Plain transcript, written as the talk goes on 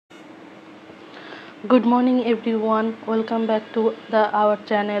Good morning everyone, welcome back to our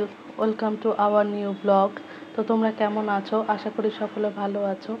channel, welcome to our new vlog। তো তোমরা কেমন আছো? আশা করি সকলে ভালো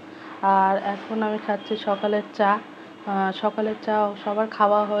আছো। আর এখন আমি খাচ্ছি সকালের চা। সকালের চা সবার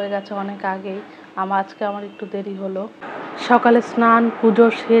খাওয়া হয়ে গেছে অনেক আগেই। আজকে আমার একটু দেরি হলো। সকালে স্নান পুজো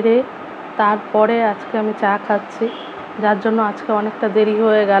সেরে তারপরে আজকে আমি চা খাচ্ছি, যার জন্য আজকে অনেকটা দেরি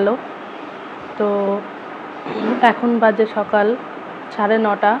হয়ে গেল। তো এখন বাজে সকাল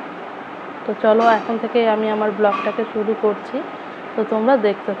 9:30। তো চলো এখন থেকে আমি আমার ব্লগটাকে শুরু করছি, তো তোমরা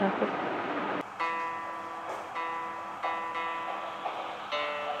দেখতে থাকো।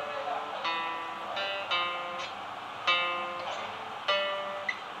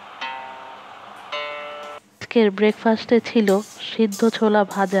 আজকের ব্রেকফাস্টে ছিল সিদ্ধ ছোলা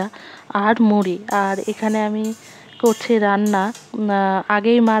ভাজা আর মুড়ি। আর এখানে আমি করছি রান্না।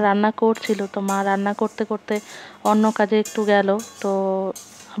 আগেই মা রান্না করছিল, তো মা রান্না করতে করতে অন্য কাজে একটু গেল, তো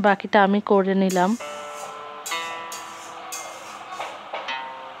বাকিটা আমি করে নিলাম।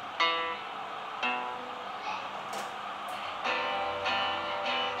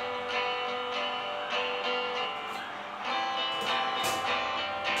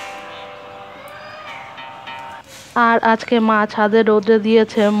 আর আজকে মা ছাদে রোদে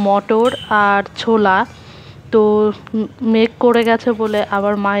দিয়েছে মটর আর ছোলা। তো মেঘ করে গেছে বলে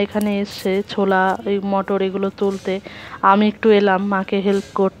আবার মা এখানে এসছে ছোলা এই মটর এগুলো তুলতে। আমি একটু এলাম মাকে হেল্প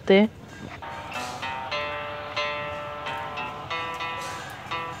করতে।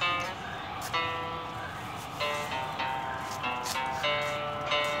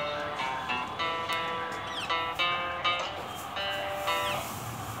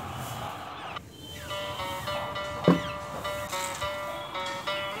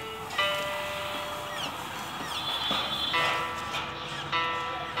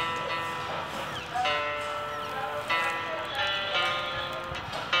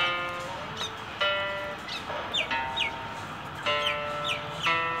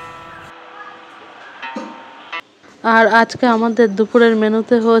 আর আজকে আমাদের দুপুরের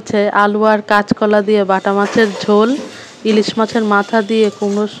মেনুতে হয়েছে আলু আর কাঁচকলা দিয়ে বাটা মাছের ঝোল, ইলিশ মাছের মাথা দিয়ে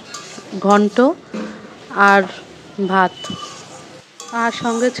কুমড়ো ঘন্ট আর ভাত, আর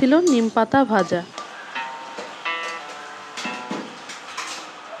সঙ্গে ছিল নিম পাতা ভাজা।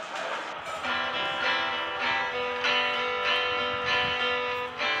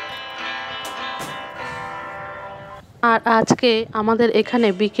 আর আজকে আমাদের এখানে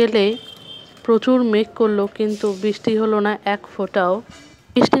বিকেলে প্রচুর মেঘ করলো, কিন্তু বৃষ্টি হলো না এক ফোঁটাও।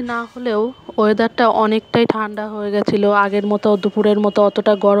 বৃষ্টি না হলেও ওয়েদারটা অনেকটাই ঠান্ডা হয়ে গেছিলো, আগের মতো দুপুরের মতো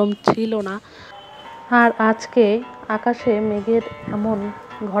অতটা গরম ছিল না। আর আজকে আকাশে মেঘের এমন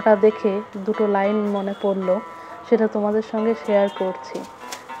ঘটা দেখে দুটো লাইন মনে পড়লো, সেটা তোমাদের সঙ্গে শেয়ার করছি।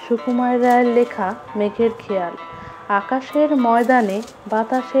 সুকুমার রায়ের লেখা মেঘের খেয়াল। আকাশের ময়দানে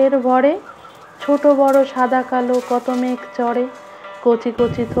বাতাসের ভরে, ছোট বড় সাদা কালো কত মেঘ চড়ে। কচি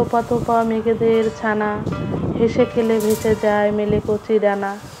কচি থোপা থোপা মেঘেদের ছানা, হেসে খেলে ভেসে যায় মেলে কচি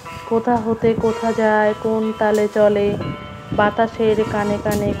ডানা। কোথা হতে কোথা যায় কোন তালে চলে, বাতাসের কানে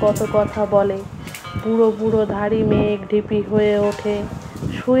কানে কত কথা বলে। বুড়ো বুড়ো ধাড়ি মেঘ ঢিপি হয়ে ওঠে,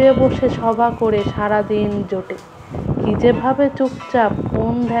 শুয়ে বসে সভা করে সারাদিন জোটে। কি যে ভাবে চুপচাপ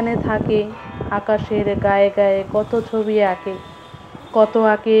কোন ধ্যানে থাকে, আকাশের গায়ে গায়ে কত ছবি আঁকে। কত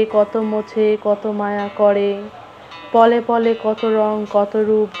আঁকে কত মোছে কত মায়া করে, পলে পলে কত রং কত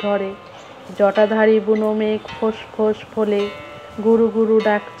রূপ ধরে। জটাধারী বুনো মেঘ ফোঁস ফোঁস ফোলে, গুরু গুরু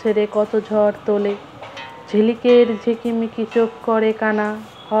ডাক ছেড়ে কত ঝড় তোলে। ঝিলিকের ঝিকিমিকি চোখ করে কানা,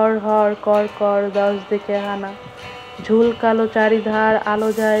 হর হর কর কর দশ দিকে হানা। ঝুল কালো চারিধার আলো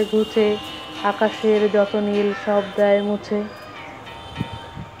যায় ঘুচে, আকাশের যত নীল সব দেয় মুছে।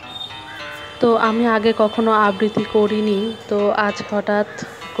 তো আমি আগে কখনো আবৃত্তি করিনি, তো আজ হঠাৎ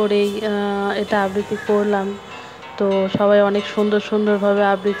করেই এটা আবৃত্তি করলাম। তো সবাই অনেক সুন্দর সুন্দরভাবে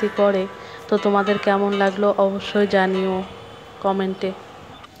আবৃত্তি করে। তো তোমাদের কেমন লাগলো অবশ্যই জানিও কমেন্টে।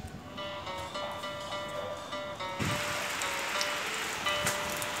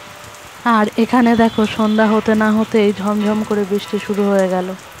 আর এখানে দেখো সন্ধ্যা হতে না হতেই ঝমঝম করে বৃষ্টি শুরু হয়ে গেল।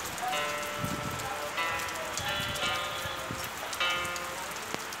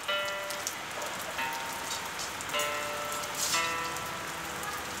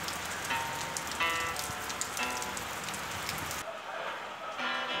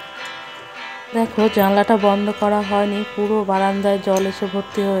 দেখো জানলাটা বন্ধ করা হয়নি, পুরো বারান্দায় জল এসে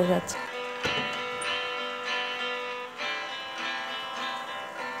ভর্তি হয়ে গেছে।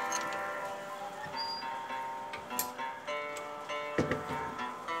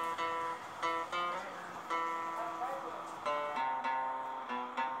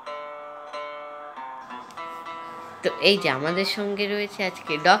 তো এই যে আমাদের সঙ্গে রয়েছে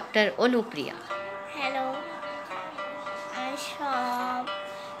আজকে ডক্টর অনুপ্রিয়া।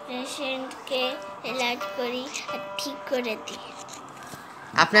 পেশেন্টকে ইলাজ করি আর ঠিক করে দিই।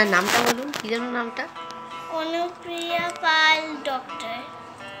 আপনার নামটা বলুন, কি যেন নামটা? অনুপ্রিয়া পাল ডক্টর।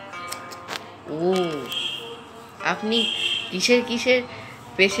 ও, আপনি কিসের কিসের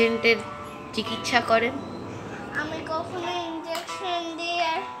পেশেন্টের চিকিৎসা করেন? আমি কখনো ইনজেকশন দিই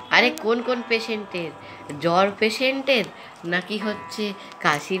আর আরে কোন কোন পেশেন্টের? জ্বর পেশেন্টের, নাকি হচ্ছে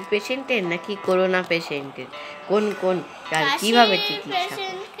কাশির পেশেন্টের, নাকি করোনা পেশেন্টের? কোন কোন আর কিভাবে চিকিৎসা?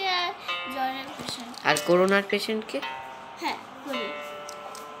 পেশেন্টকে আর জ্বরের পেশেন্ট আর করোনার পেশেন্টকে? হ্যাঁ করি।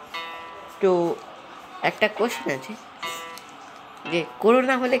 তো একটা কোশ্চেন আছে, যে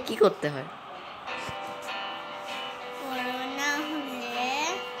করোনা হলে কি করতে হয়? করোনা হলে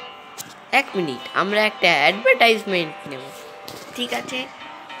 1 মিনিট, আমরা একটা অ্যাডভার্টাইজমেন্ট নেব, ঠিক আছে?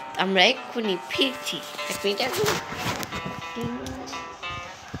 আমরা এক্ষুনি ফিরছি। 1 মিনিট, 1 মিনিট।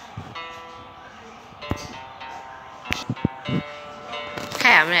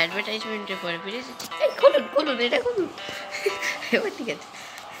 হ্যাঁ, আমরা অ্যাডভার্টাইজমেন্টের পরে ফিরে এসেছি। এই খুলুন খুলুন, এটা খুলুন। এবার ঠিক আছে।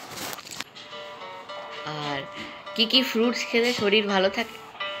 আর কি কি ফ্রুটস খেলে শরীর ভালো থাকে?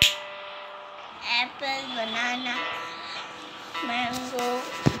 অ্যাপেল, বানানা, ম্যাঙ্গো,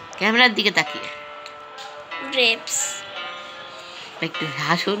 ক্যামেরার দিকে তাকিয়ে গ্রেপস। একটু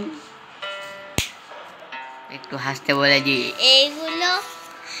হাসুন, একটু হাসতে বলে যে এইগুলো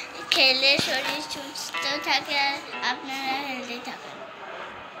খেলে শরীর সুস্থ থাকে আর আপনারা হেলদি থাকেন।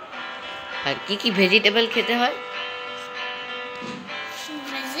 আর কি কি ভেজিটেবল খেতে হয়?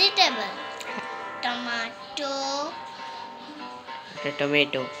 ভেজিটেবল, টমেটো,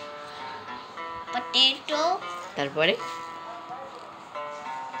 টমেটো, পটেটো, তারপরে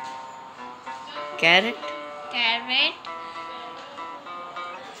ক্যারেট, ক্যারেট,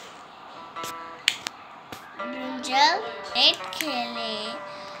 ব্রিঞ্জাল। এট খেলে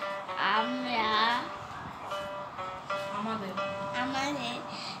আমাদের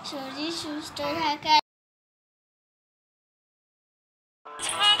শরীর সুস্থ থাকে।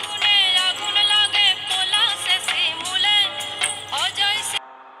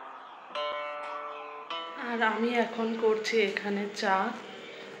 আর আমি এখন করছি এখানে চা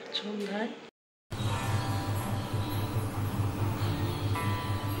সন্ধ্যায়।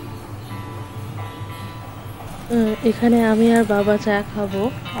 এখানে আমি আর বাবা চা খাবো,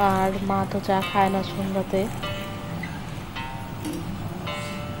 আর মা তো চা খায় না সন্ধ্যাতে।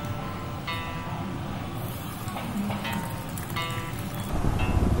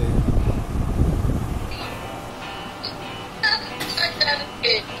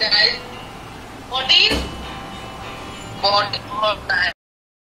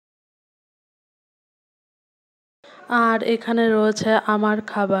 আর এখানে রয়েছে আমার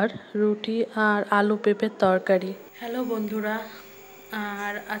খাবার, রুটি আর আলু পেঁপের তরকারি। হ্যালো বন্ধুরা,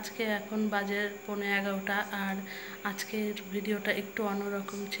 আর আজকে এখন বাজে 11:15, আর আজকের ভিডিওটা একটু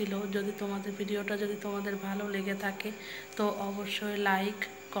অন্যরকম ছিল। যদি তোমাদের ভালো লেগে থাকে তো অবশ্যই লাইক,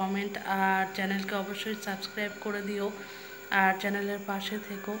 কমেন্ট আর চ্যানেলকে অবশ্যই সাবস্ক্রাইব করে দিও, আর চ্যানেলের পাশে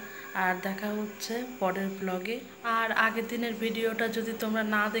থেকো। আর দেখা হচ্ছে পরের ব্লগে। আর আগের দিনের ভিডিওটা যদি তোমরা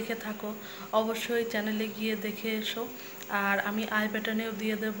না দেখে থাকো অবশ্যই চ্যানেলে গিয়ে দেখে এসো, আর আমি আই বাটনেও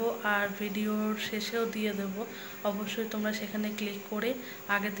দিয়ে দেব আর ভিডিওর শেষেও দিয়ে দেব। অবশ্যই তোমরা সেখানে ক্লিক করে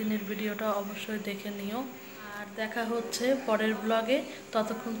আগের দিনের ভিডিওটা অবশ্যই দেখে নিও। আর দেখা হচ্ছে পরের ব্লগে।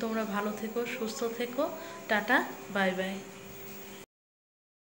 ততক্ষণ তোমরা ভালো থেকো, সুস্থ থেকো। Tata, bye bye.